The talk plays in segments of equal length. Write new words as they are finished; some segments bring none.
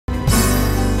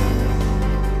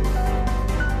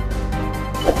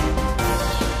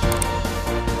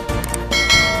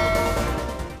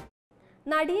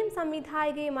നടിയും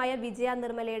സംവിധായികയുമായ വിജയ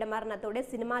നിർമ്മലയുടെ മരണത്തോടെ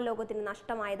സിനിമാ ലോകത്തിന്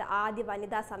നഷ്ടമായത് ആദ്യ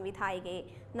വനിതാ സംവിധായികയെ.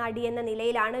 നടിയെന്ന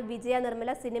നിലയിലാണ് വിജയ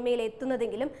നിർമ്മല സിനിമയിൽ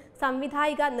എത്തുന്നതെങ്കിലും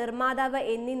സംവിധായിക, നിർമ്മാതാവ്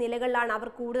എന്നീ നിലകളിലാണ്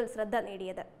അവർ കൂടുതൽ ശ്രദ്ധ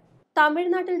നേടിയത്.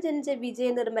 തമിഴ്നാട്ടിൽ ജനിച്ച വിജയ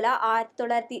നിർമ്മല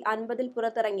 1950-ൽ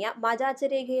പുറത്തിറങ്ങിയ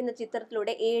മജാചരേഖ എന്ന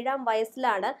ചിത്രത്തിലൂടെ 7-ാം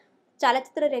വയസ്സിലാണ്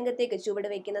ചലച്ചിത്ര രംഗത്തേക്ക്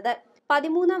ചുവടുവെക്കുന്നത്.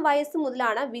 13-ാം വയസ്സ്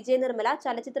മുതലാണ് വിജയ നിർമ്മല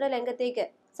ചലച്ചിത്ര രംഗത്തേക്ക്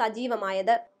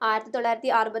സജീവമായത്.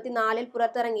 1964-ൽ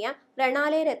പുറത്തിറങ്ങിയ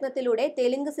രണാലയ രത്നത്തിലൂടെ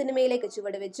തെലുങ്ക് സിനിമയിലേക്ക്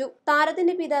ചുവടുവെച്ചു.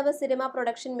 താരത്തിന്റെ പിതാവ് സിനിമ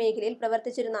പ്രൊഡക്ഷൻ മേഖലയിൽ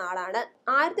പ്രവർത്തിച്ചിരുന്ന ആളാണ്.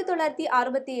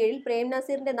 1967-ൽ പ്രേം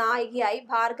നസീറിന്റെ നായികയായി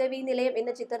ഭാർഗവി നിലയം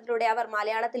എന്ന ചിത്രത്തിലൂടെ അവർ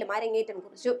മലയാളത്തിലും അരങ്ങേറ്റം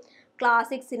കുറിച്ചു.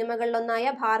 ക്ലാസിക് സിനിമകളിലൊന്നായ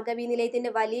ഭാർഗവി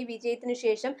നിലയത്തിന്റെ വലിയ വിജയത്തിനു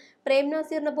ശേഷം പ്രേം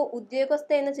നസീറിനൊപ്പം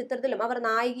ഉദ്യോഗസ്ഥ എന്ന ചിത്രത്തിലും അവർ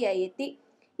നായികയായി എത്തി.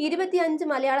 25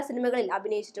 മലയാള സിനിമകളിൽ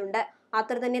അഭിനയിച്ചിട്ടുണ്ട്.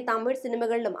 അത്ര തന്നെ തമിഴ്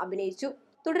സിനിമകളിലും അഭിനയിച്ചു.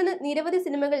 തുടർന്ന് നിരവധി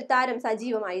സിനിമകളിൽ താരം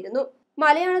സജീവമായിരുന്നു.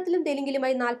 മലയാളത്തിലും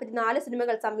തെലുങ്കിലുമായി 44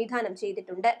 സിനിമകൾ സംവിധാനം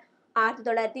ചെയ്തിട്ടുണ്ട്.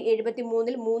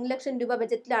 1973-ൽ 3 ലക്ഷം രൂപ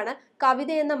ബജറ്റിലാണ്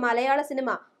കവിത എന്ന മലയാള സിനിമ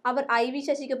അവർ IV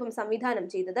ശശിക്കൊപ്പം സംവിധാനം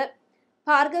ചെയ്തത്.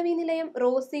 ഭാർഗവി നിലയം,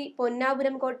 റോസി,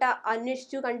 പൊന്നാപുരം കോട്ട,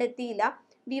 അന്വേഷിച്ചു കണ്ടെത്തിയില്ല,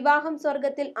 വിവാഹം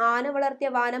സ്വർഗത്തിൽ, ആന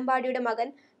വളർത്തിയ വാനമ്പാടിയുടെ മകൻ,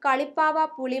 കളിപ്പാവ,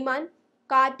 പുളിമാൻ,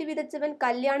 കാറ്റു വിതച്ചവൻ,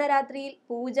 കല്യാണരാത്രിയിൽ,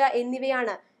 പൂജ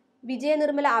എന്നിവയാണ് വിജയ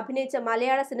നിർമ്മല അഭിനയിച്ച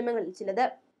മലയാള സിനിമകളിൽ ചിലത്.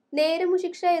 നേരമു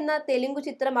ശിക്ഷ എന്ന തെലുങ്കു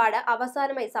ചിത്രമാണ്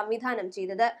അവസാനമായി സംവിധാനം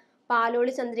ചെയ്തത്.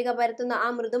 പാലോളി ചന്ദ്രിക പരത്തുന്ന ആ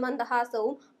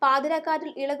മൃദുമന്ദഹാസവും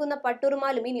പാതിരാക്കാറ്റിൽ ഇളകുന്ന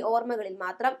പട്ടുറുമാലും ഇനി ഓർമ്മകളിൽ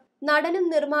മാത്രം. നടനും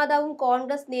നിർമ്മാതാവും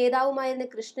കോൺഗ്രസ് നേതാവുമായിരുന്ന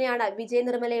കൃഷ്ണയാണ് വിജയ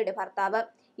നിർമ്മലയുടെ ഭർത്താവ്.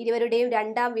 ഇരുവരുടെയും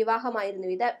 2ാം വിവാഹമായിരുന്നു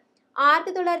ഇത്.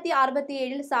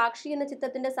 1967-ൽ സാക്ഷി എന്ന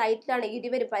ചിത്രത്തിന്റെ സൈറ്റിലാണ്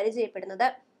ഇരുവരും പരിചയപ്പെടുന്നത്.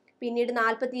 പിന്നീട്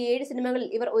 47 സിനിമകളിൽ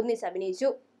ഇവർ ഒന്നിച്ച് അഭിനയിച്ചു.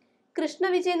 കൃഷ്ണ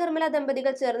വിജയ നിർമ്മല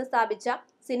ദമ്പതികൾ ചേർന്ന് സ്ഥാപിച്ച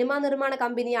സിനിമാ നിർമ്മാണ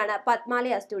കമ്പനിയാണ്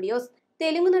പത്മാലയ സ്റ്റുഡിയോസ്.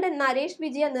 തെലുങ്ക് നടൻ നരേഷ്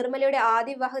വിജയ നിർമ്മലയുടെ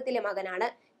ആദ്യ വിവാഹത്തിലെ മകനാണ്.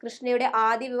 കൃഷ്ണയുടെ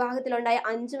ആദ്യ വിവാഹത്തിലുണ്ടായ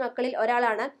 5 മക്കളിൽ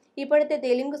ഒരാളാണ് ഇപ്പോഴത്തെ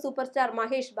തെലുങ്ക് സൂപ്പർ സ്റ്റാർ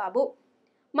മഹേഷ് ബാബു.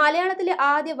 മലയാളത്തിലെ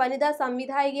ആദ്യ വനിതാ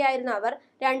സംവിധായികയായിരുന്ന അവർ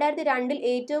 2002-ൽ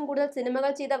ഏറ്റവും കൂടുതൽ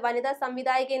സിനിമകൾ ചെയ്ത വനിതാ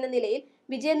സംവിധായിക എന്ന നിലയിൽ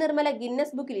വിജയ നിർമ്മല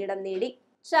ഗിന്നസ് ബുക്കിൽ ഇടം നേടി.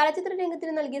 ചലച്ചിത്ര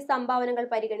രംഗത്തിന് നൽകിയ സംഭാവനകൾ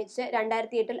പരിഗണിച്ച്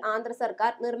 2008-ൽ ആന്ധ്ര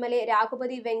സർക്കാർ നിർമ്മലയെ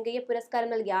രാഘുപതി വെങ്കയ്യ പുരസ്കാരം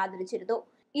നൽകി ആദരിച്ചിരുന്നു.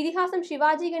 ഇതിഹാസം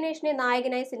ശിവാജി ഗണേഷിനെ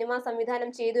നായകനായി സിനിമ സംവിധാനം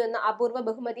ചെയ്തു എന്ന അപൂർവ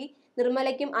ബഹുമതി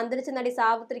നിർമ്മലയ്ക്കും അന്തരിച്ച നടി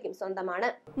സാവിത്രിക്കും സ്വന്തമാണ്.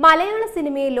 മലയാള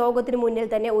സിനിമയെ ലോകത്തിനു മുന്നിൽ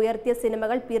തന്നെ ഉയർത്തിയ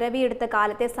സിനിമകൾ പിറവിയെടുത്ത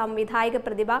കാലത്തെ സംവിധായക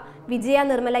പ്രതിഭ വിജയ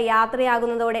നിർമ്മല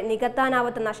യാത്രയാകുന്നതോടെ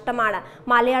നികത്താനാവാത്ത നഷ്ടമാണ്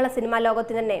മലയാള സിനിമാ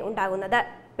ലോകത്തിന് തന്നെ ഉണ്ടാകുന്നത്.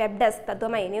 Web desk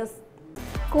Tatwamayi news.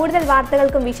 കൂടുതൽ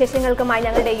വാർത്തകൾക്കും വിശേഷങ്ങൾക്കുമായി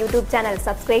ഞങ്ങളുടെ യൂട്യൂബ് ചാനൽ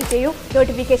സബ്സ്ക്രൈബ് ചെയ്യൂ.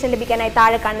 നോട്ടിഫിക്കേഷൻ ലഭിക്കാനായി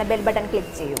താഴെ കാണുന്ന ബെൽ ബട്ടൺ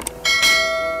ക്ലിക്ക് ചെയ്യൂ.